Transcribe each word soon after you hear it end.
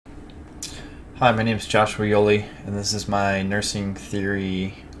Hi, my name is Joshua Yoli, and this is my nursing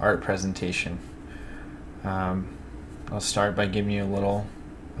theory art presentation. Um, I'll start by giving you a little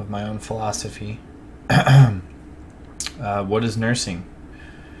of my own philosophy. What is nursing?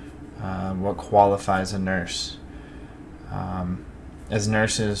 What qualifies a nurse? As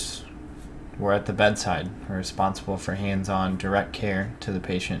nurses, we're at the bedside. We're responsible for hands-on direct care to the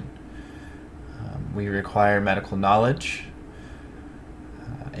patient. We require medical knowledge,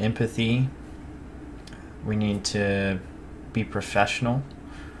 empathy. We need to be professional,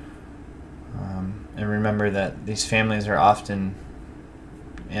 and remember that these families are often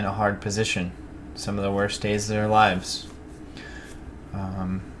in a hard position, some of the worst days of their lives.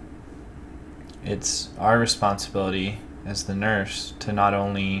 It's our responsibility as the nurse to not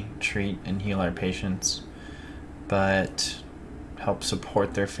only treat and heal our patients, but help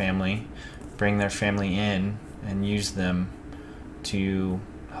support their family, bring their family in, and use them to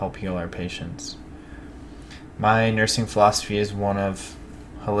help heal our patients. My nursing philosophy is one of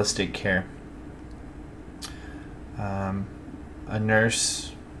holistic care. A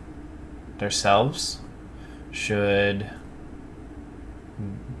nurse themselves should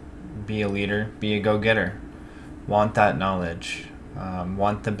be a leader, be a go-getter, want that knowledge,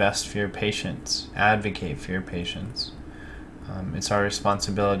 want the best for your patients, advocate for your patients. It's our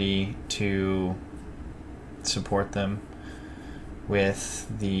responsibility to support them with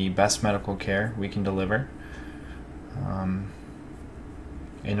the best medical care we can deliver,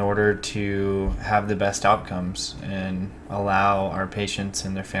 in order to have the best outcomes and allow our patients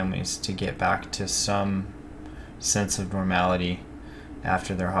and their families to get back to some sense of normality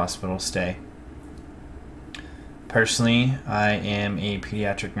after their hospital stay. Personally, I am a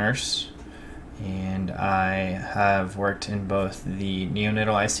pediatric nurse, and I have worked in both the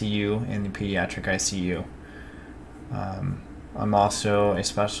neonatal ICU and the pediatric ICU. I'm also a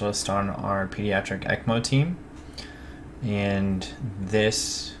specialist on our pediatric ECMO team, and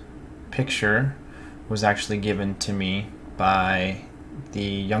this picture was actually given to me by the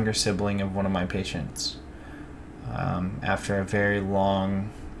younger sibling of one of my patients. After a very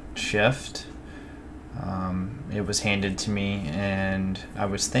long shift, it was handed to me, and I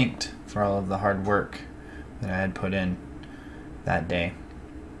was thanked for all of the hard work that I had put in that day.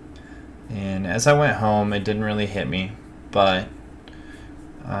 And as I went home, it didn't really hit me, but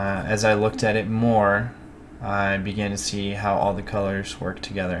as I looked at it more, I began to see how all the colors work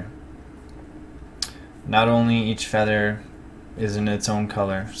together. Not only each feather is in its own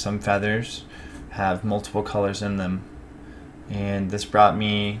color, some feathers have multiple colors in them, and this brought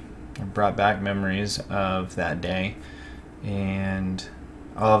back memories of that day and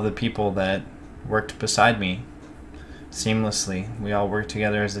all of the people that worked beside me seamlessly. We all worked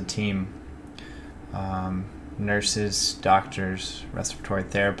together as a team. Nurses, doctors, respiratory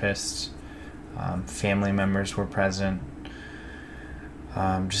therapists, family members were present.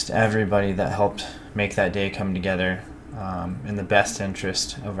 Just everybody that helped make that day come together in the best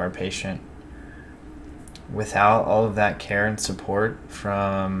interest of our patient. Without all of that care and support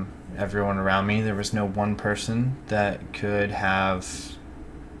from everyone around me, there was no one person that could have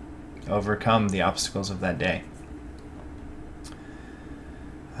overcome the obstacles of that day.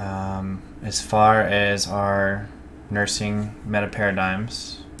 As far as our nursing meta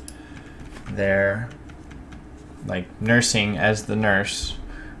paradigms, they're like nursing as the nurse.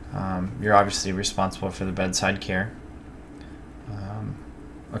 You're obviously responsible for the bedside care,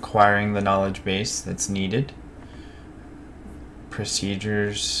 acquiring the knowledge base that's needed,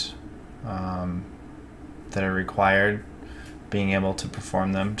 procedures that are required, being able to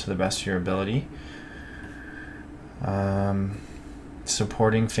perform them to the best of your ability,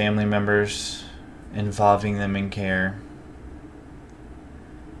 supporting family members, involving them in care,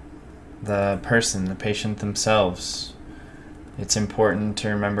 the patient themselves. It's important to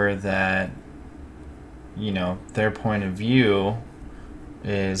remember that, their point of view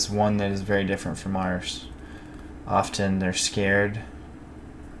is one that is very different from ours. Often they're scared,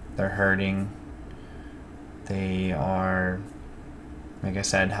 they're hurting, they are, like I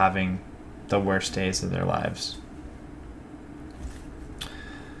said, having the worst days of their lives.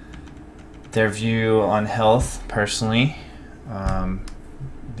 Their view on health, personally,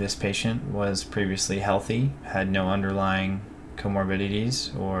 this patient was previously healthy, had no underlying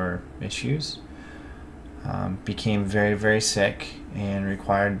comorbidities or issues, became very, very sick and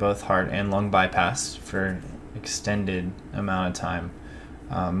required both heart and lung bypass for extended amount of time.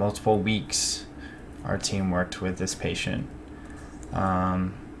 Multiple weeks our team worked with this patient.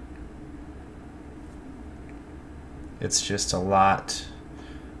 It's just a lot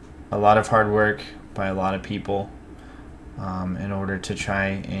of hard work by a lot of people in order to try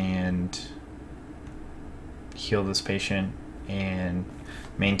and heal this patient and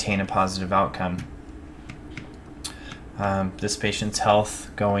maintain a positive outcome. This patient's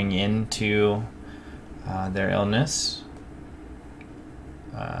health going into their illness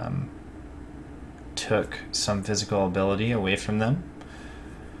took some physical ability away from them.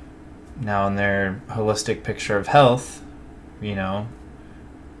 Now, in their holistic picture of health,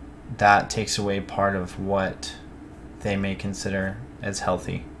 that takes away part of what they may consider as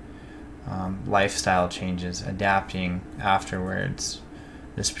healthy. Lifestyle changes, adapting afterwards.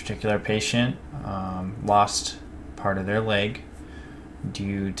 This particular patient lost part of their leg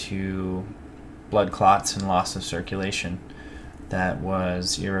due to blood clots and loss of circulation that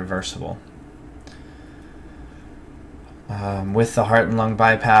was irreversible. With the heart and lung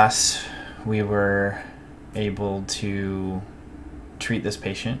bypass, we were able to treat this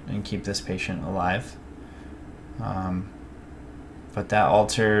patient and keep this patient alive. But that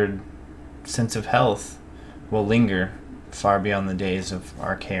altered sense of health will linger far beyond the days of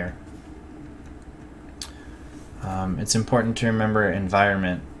our care. It's important to remember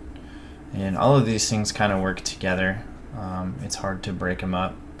environment, and all of these things kind of work together. It's hard to break them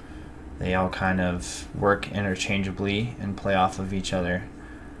up. They all kind of work interchangeably and play off of each other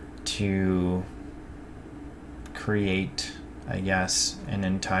to create, I guess, an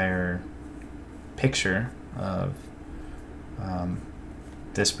entire picture of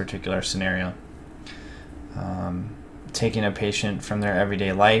this particular scenario. Taking a patient from their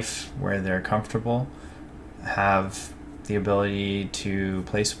everyday life where they're comfortable, have the ability to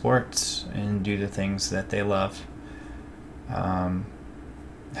play sports and do the things that they love,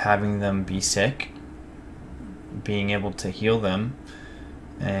 having them be sick, being able to heal them,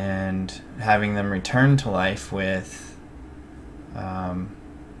 and having them return to life with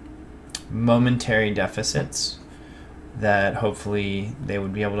momentary deficits that hopefully they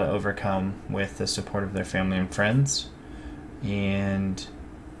would be able to overcome with the support of their family and friends and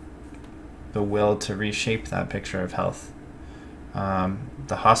the will to reshape that picture of health.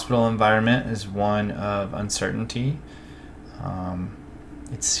 The hospital environment is one of uncertainty.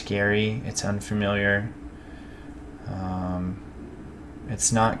 It's scary, it's unfamiliar,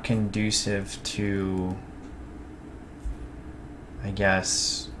 it's not conducive to, I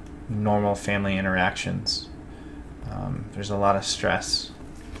guess, normal family interactions. There's a lot of stress.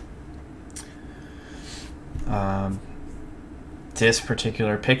 This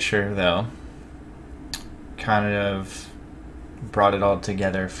particular picture, though, kind of brought it all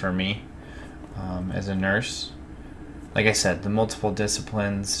together for me as a nurse. Like I said, the multiple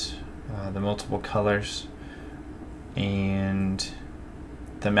disciplines, the multiple colors, and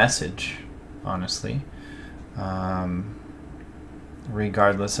the message, honestly,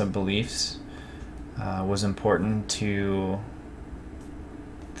 regardless of beliefs, was important to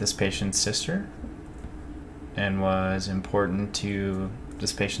this patient's sister and was important to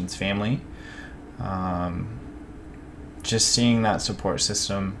this patient's family. Just seeing that support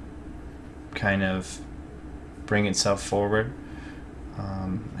system kind of bring itself forward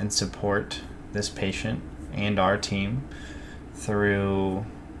and support this patient and our team through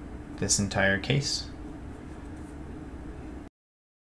this entire case.